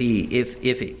if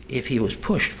he was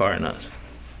pushed far enough.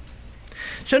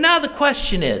 So now the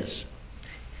question is,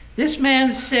 this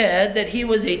man said that he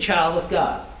was a child of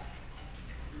God.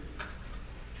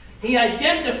 He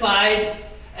identified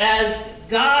as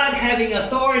God having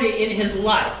authority in his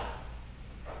life.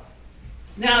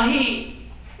 Now he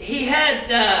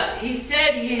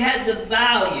said he had the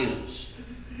values.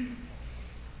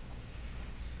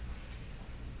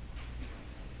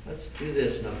 Let's do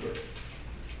this number.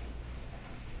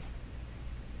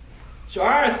 So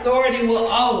our authority will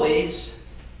always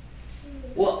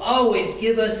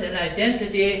give us an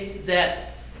identity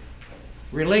that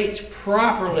relates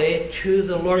properly to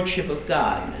the Lordship of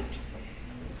God.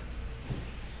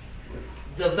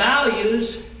 The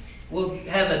values will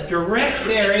have a direct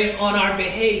bearing on our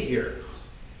behavior.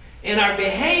 And our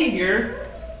behavior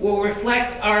will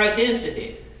reflect our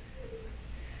identity.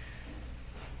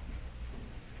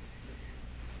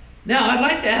 Now, I'd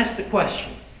like to ask the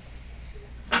question.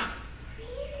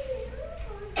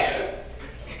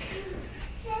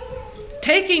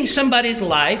 Taking somebody's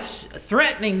life,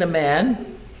 threatening the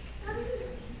man,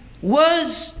 would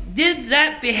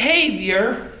that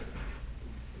behavior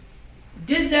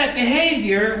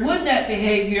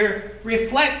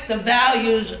reflect the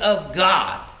values of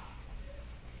God?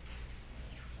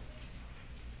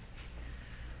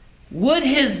 Would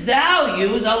his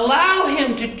values allow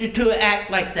him to act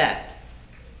like that?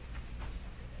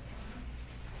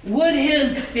 Would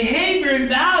his behavior and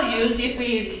values,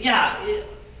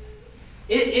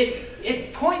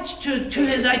 it points to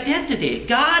his identity.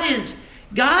 God is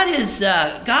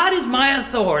my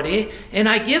authority, and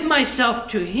I give myself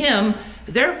to him.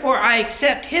 Therefore, I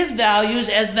accept his values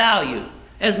as value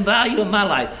in my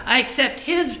life. I accept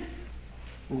his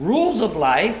rules of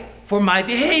life for my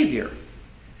behavior.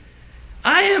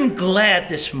 I am glad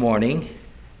this morning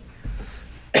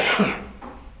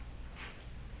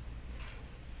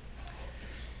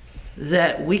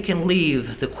that we can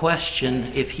leave the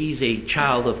question if he's a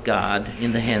child of God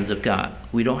in the hands of God.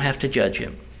 We don't have to judge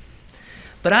him.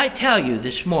 But I tell you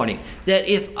this morning that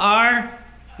if our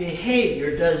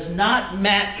behavior does not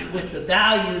match with the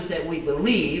values that we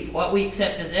believe, what we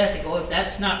accept as ethical, if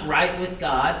that's not right with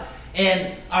God,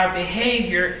 and our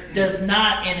behavior does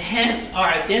not enhance our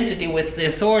identity with the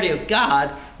authority of God,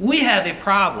 we have a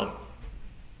problem.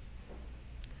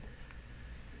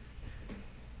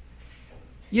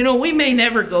 You know, we may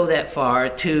never go that far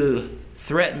to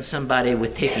threaten somebody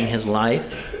with taking his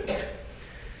life.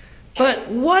 But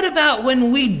what about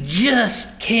when we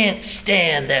just can't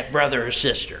stand that brother or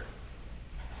sister?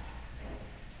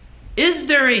 Is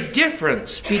there a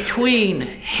difference between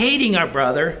hating our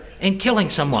brother and killing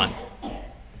someone?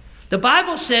 The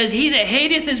Bible says, he that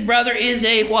hateth his brother is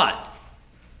a what?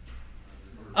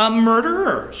 A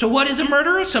murderer. So what is a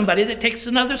murderer? Somebody that takes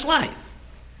another's life.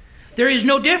 There is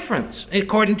no difference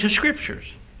according to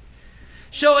Scriptures.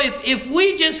 So if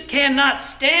we just cannot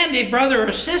stand a brother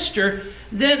or sister,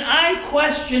 then I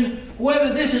question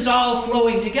whether this is all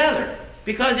flowing together.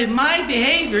 Because if my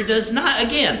behavior does not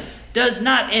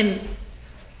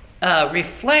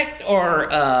reflect or...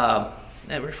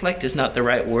 reflect is not the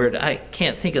right word. I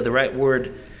can't think of the right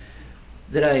word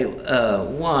that I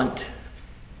want.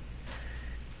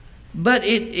 But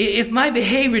if my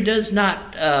behavior does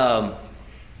not...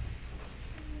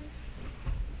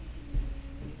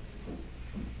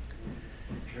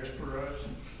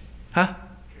 Huh?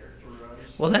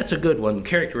 Well, that's a good one.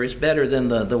 Character is better than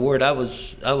the word I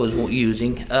was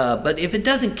using. But if it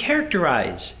doesn't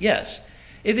characterize, yes.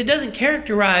 If it doesn't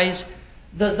characterize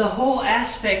the whole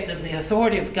aspect of the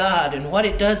authority of God and what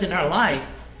it does in our life,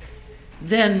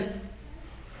 then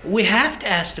we have to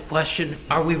ask the question,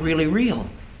 are we really real?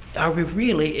 Are we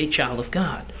really a child of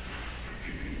God?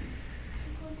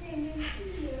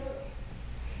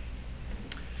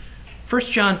 1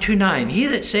 John 2:9, he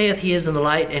that saith he is in the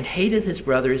light and hateth his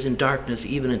brother is in darkness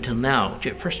even until now.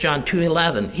 1 John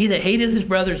 2:11, he that hateth his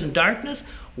brother is in darkness,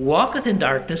 walketh in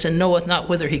darkness, and knoweth not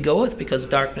whither he goeth, because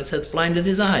darkness hath blinded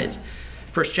his eyes.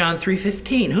 1 John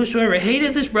 3:15, whosoever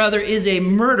hateth his brother is a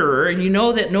murderer, and you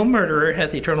know that no murderer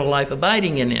hath eternal life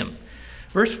abiding in him.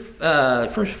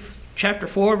 Chapter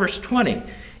 4, verse 20,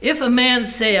 if a man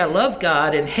say, I love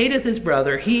God, and hateth his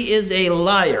brother, he is a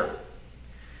liar.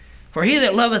 For he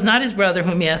that loveth not his brother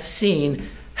whom he hath seen,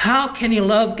 how can he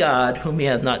love God whom he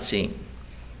hath not seen?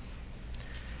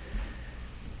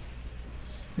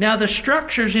 Now the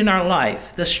structures in our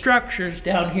life, the structures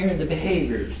down here in the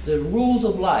behaviors, the rules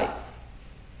of life,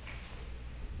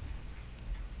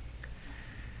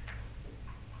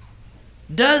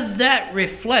 does that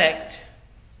reflect,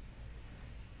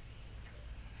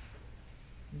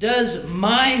 does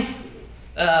my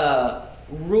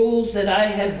rules that I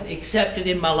have accepted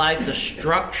in my life, the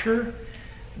structure,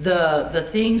 the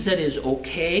things that is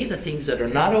okay, the things that are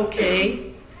not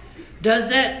okay,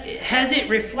 has it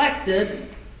reflected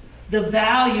the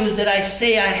values that I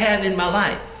say I have in my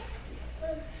life?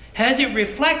 Has it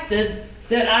reflected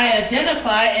that I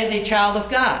identify as a child of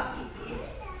God?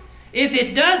 If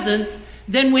it doesn't,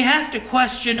 then we have to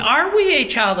question, are we a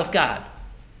child of God?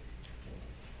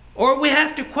 Or we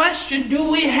have to question,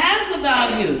 do we have the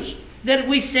values that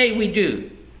we say we do?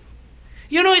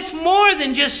 You know, it's more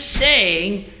than just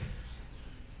saying,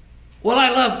 well, I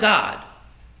love God.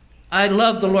 I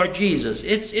love the Lord Jesus.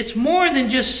 It's more than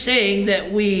just saying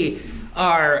that we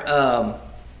are,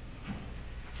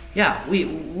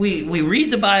 we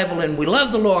read the Bible and we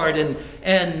love the Lord and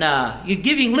you're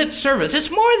giving lip service.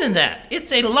 It's more than that.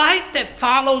 It's a life that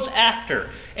follows after.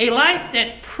 A life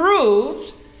that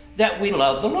proves that we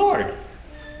love the Lord.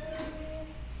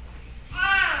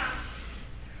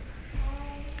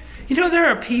 You know, there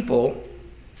are people,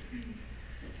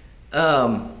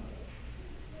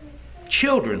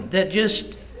 children that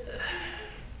just,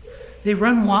 they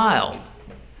run wild.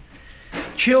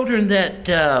 Children that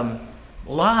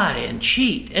lie and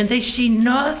cheat, and they see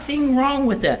nothing wrong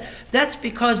with that. That's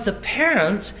because the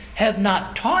parents have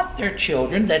not taught their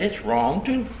children that it's wrong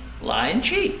to lie and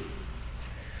cheat.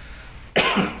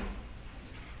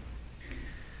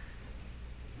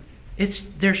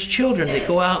 There's children that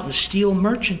go out and steal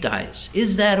merchandise.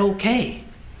 Is that okay?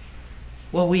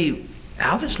 Well, we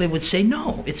obviously would say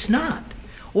no, it's not.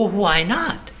 Well, why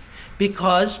not?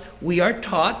 Because we are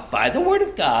taught by the Word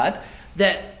of God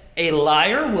that a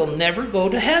liar will never go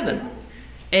to heaven.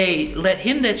 Let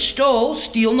him that stole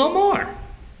steal no more.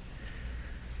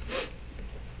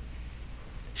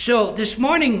 So this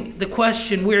morning, the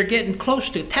question, we're getting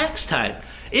close to tax time.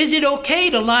 Is it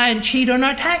okay to lie and cheat on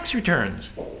our tax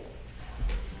returns?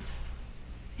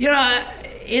 You know,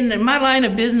 in my line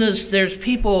of business, there's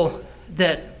people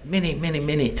that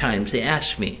many times they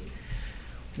ask me,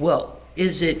 well,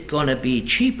 is it going to be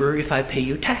cheaper if I pay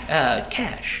you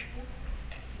cash?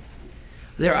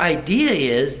 Their idea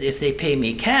is if they pay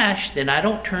me cash, then I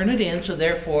don't turn it in, so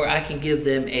therefore I can give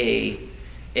them a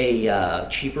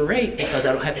cheaper rate because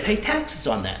I don't have to pay taxes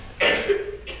on that.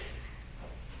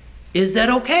 Is that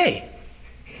okay?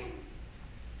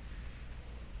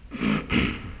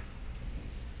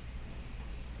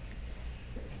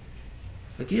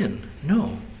 Again,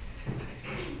 no.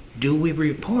 Do we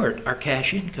report our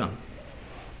cash income?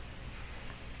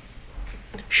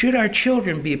 Should our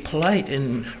children be polite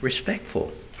and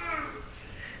respectful?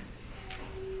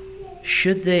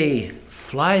 Should they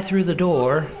fly through the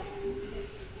door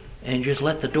and just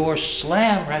let the door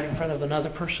slam right in front of another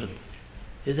person?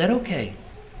 Is that okay?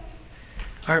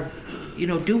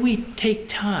 Do we take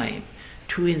time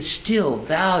to instill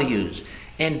values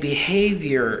and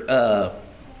behavior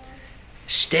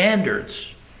standards,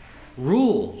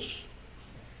 rules?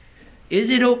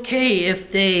 Is it okay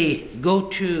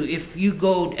if you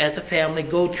go as a family,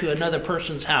 go to another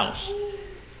person's house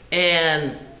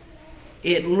and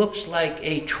it looks like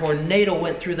a tornado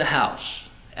went through the house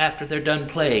after they're done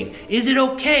playing? Is it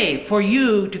okay for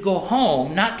you to go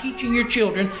home, not teaching your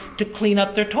children to clean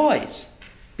up their toys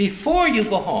before you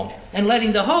go home and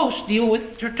letting the host deal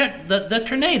with the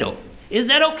tornado? Is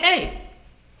that okay?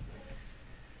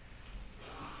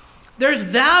 There's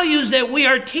values that we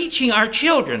are teaching our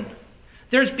children.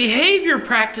 There's behavior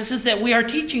practices that we are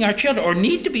teaching our children or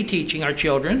need to be teaching our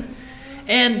children.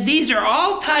 And these are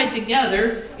all tied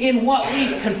together in what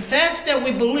we confess that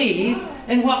we believe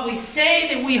and what we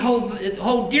say that we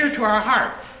hold dear to our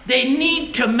heart. They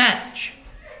need to match.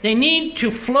 They need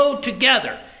to flow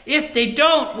together. If they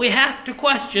don't, we have to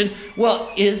question,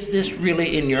 well, is this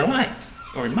really in your life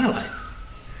or in my life?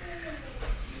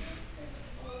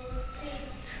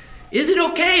 Is it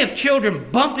okay if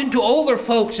children bump into older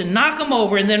folks and knock them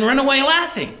over and then run away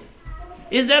laughing?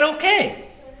 Is that okay?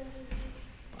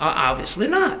 Obviously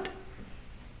not.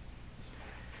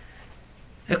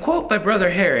 A quote by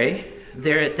Brother Harry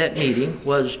there at that meeting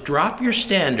was, "Drop your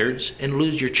standards and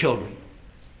lose your children."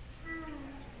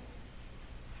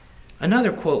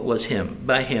 Another quote was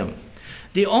by him,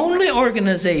 "The only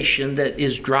organization that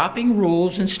is dropping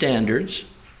rules and standards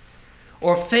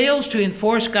or fails to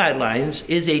enforce guidelines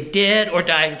is a dead or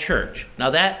dying church." Now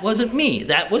that wasn't me.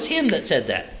 That was him that said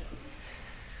that.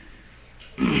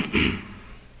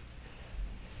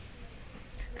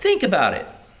 Think about it.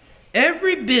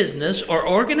 Every business or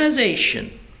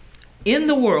organization in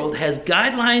the world has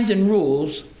guidelines and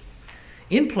rules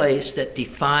in place that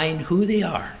define who they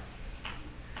are,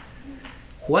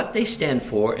 what they stand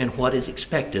for, and what is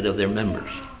expected of their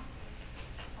members.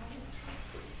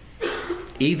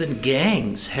 Even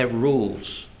gangs have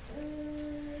rules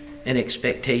and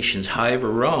expectations,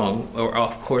 however wrong, or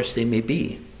of course they may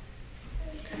be.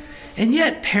 And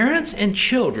yet parents and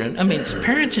churches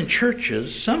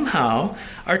somehow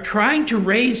are trying to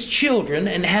raise children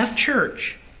and have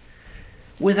church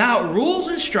without rules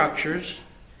and structures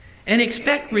and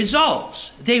expect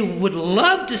results. They would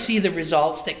love to see the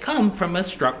results that come from a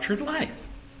structured life.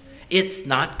 It's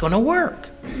not going to work.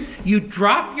 You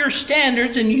drop your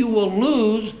standards and you will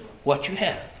lose what you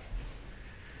have.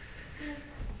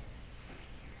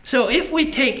 So if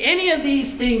we take any of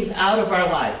these things out of our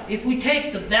life, if we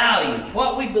take the values,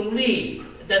 what we believe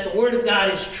that the Word of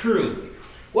God is true,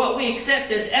 what we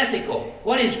accept as ethical,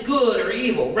 what is good or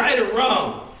evil, right or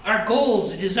wrong, our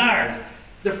goals and desires,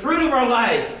 the fruit of our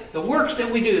life, the works that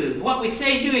we do, what we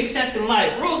say, do, accept in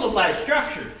life, rules of life,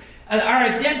 structure, our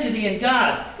identity in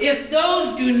God, if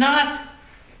those do not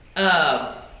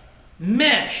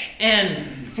mesh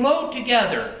and flow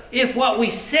together, if what we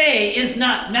say is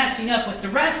not matching up with the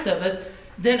rest of it,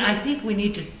 then I think we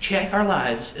need to check our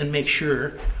lives and make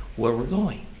sure where we're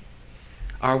going.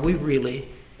 Are we really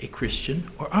a Christian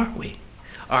or aren't we?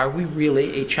 Are we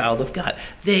really a child of God?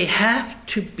 They have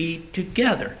to be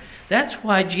together. That's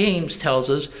why James tells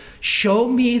us, "Show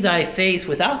me thy faith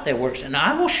without thy works, and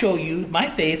I will show you my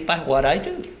faith by what I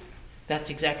do." That's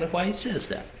exactly why he says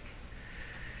that.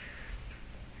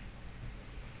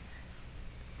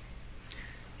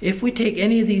 If we take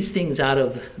any of these things out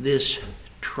of this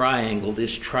triangle,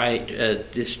 this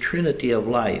trinity of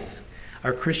life,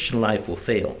 our Christian life will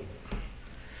fail.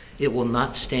 It will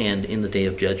not stand in the day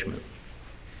of judgment.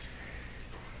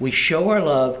 We show our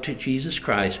love to Jesus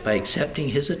Christ by accepting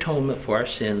his atonement for our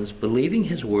sins, believing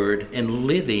his word, and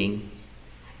living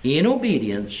in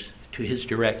obedience to his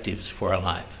directives for our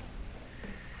life.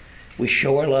 We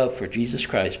show our love for Jesus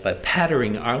Christ by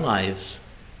patterning our lives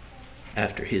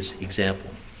after his example.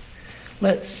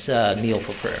 Let's kneel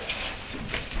for prayer.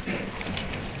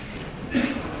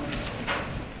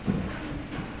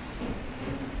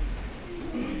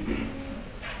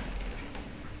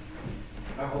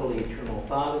 Our holy eternal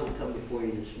Father, we come before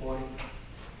you this morning.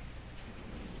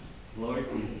 Lord,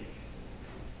 we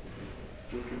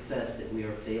confess that we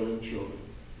are failing children.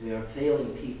 We are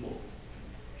failing people.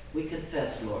 We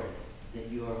confess, Lord, that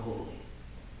you are holy,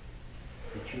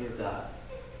 that you are God.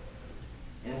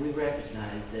 And we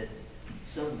recognize that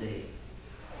someday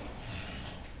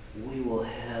we will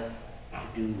have to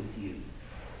do with you.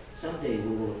 Someday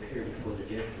we will appear before the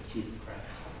judgment seat of Christ.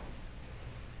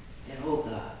 And oh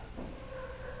God,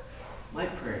 my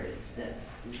prayer is that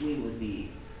we would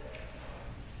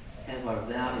have our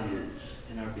values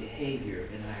and our behavior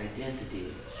and our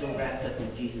identity so wrapped up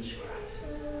in Jesus Christ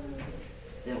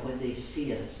that when they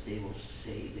see us, they will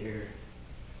say, there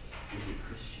is a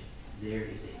Christian. There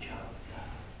is a child of God.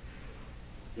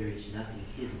 There is nothing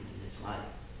hidden in his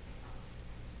life.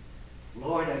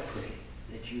 Lord, I pray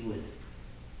that you would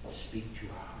speak to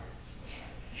our hearts.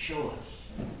 Show us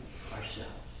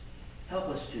ourselves. Help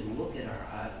us to look at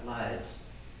our lives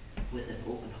with an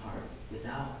open heart,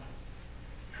 without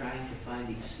trying to find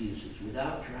excuses,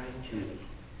 without trying to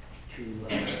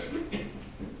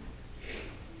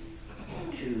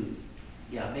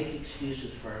make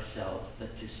excuses for ourselves,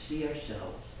 but to see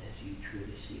ourselves as you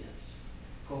truly see us.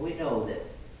 For we know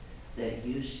that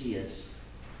you see us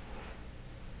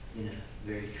in a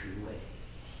very true way,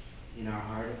 in our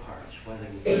heart of hearts, whether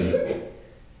we say,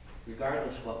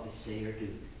 regardless of what we say or do.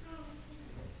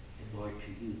 And Lord,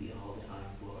 to you be all the honor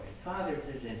and glory. And Father, if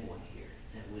there's anyone here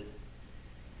that would,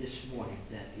 this morning,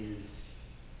 that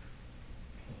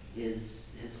his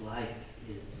life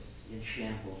is in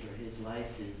shambles, or his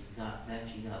life is not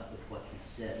matching up with what he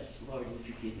says, Lord, would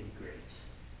you give him grace?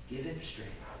 Give him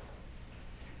strength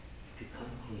to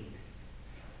come clean,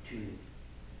 to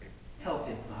help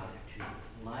him, Father, to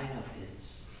line up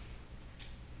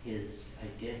his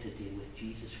identity with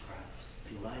Jesus Christ,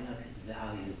 to line up his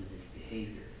values and his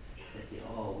behavior, that they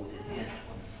all would enhance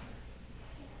one another.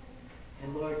 And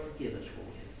Lord, forgive us where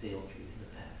we have failed you in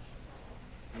the past.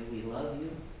 May we love you,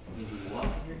 may we walk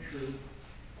in your truth,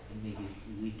 and may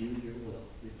we do your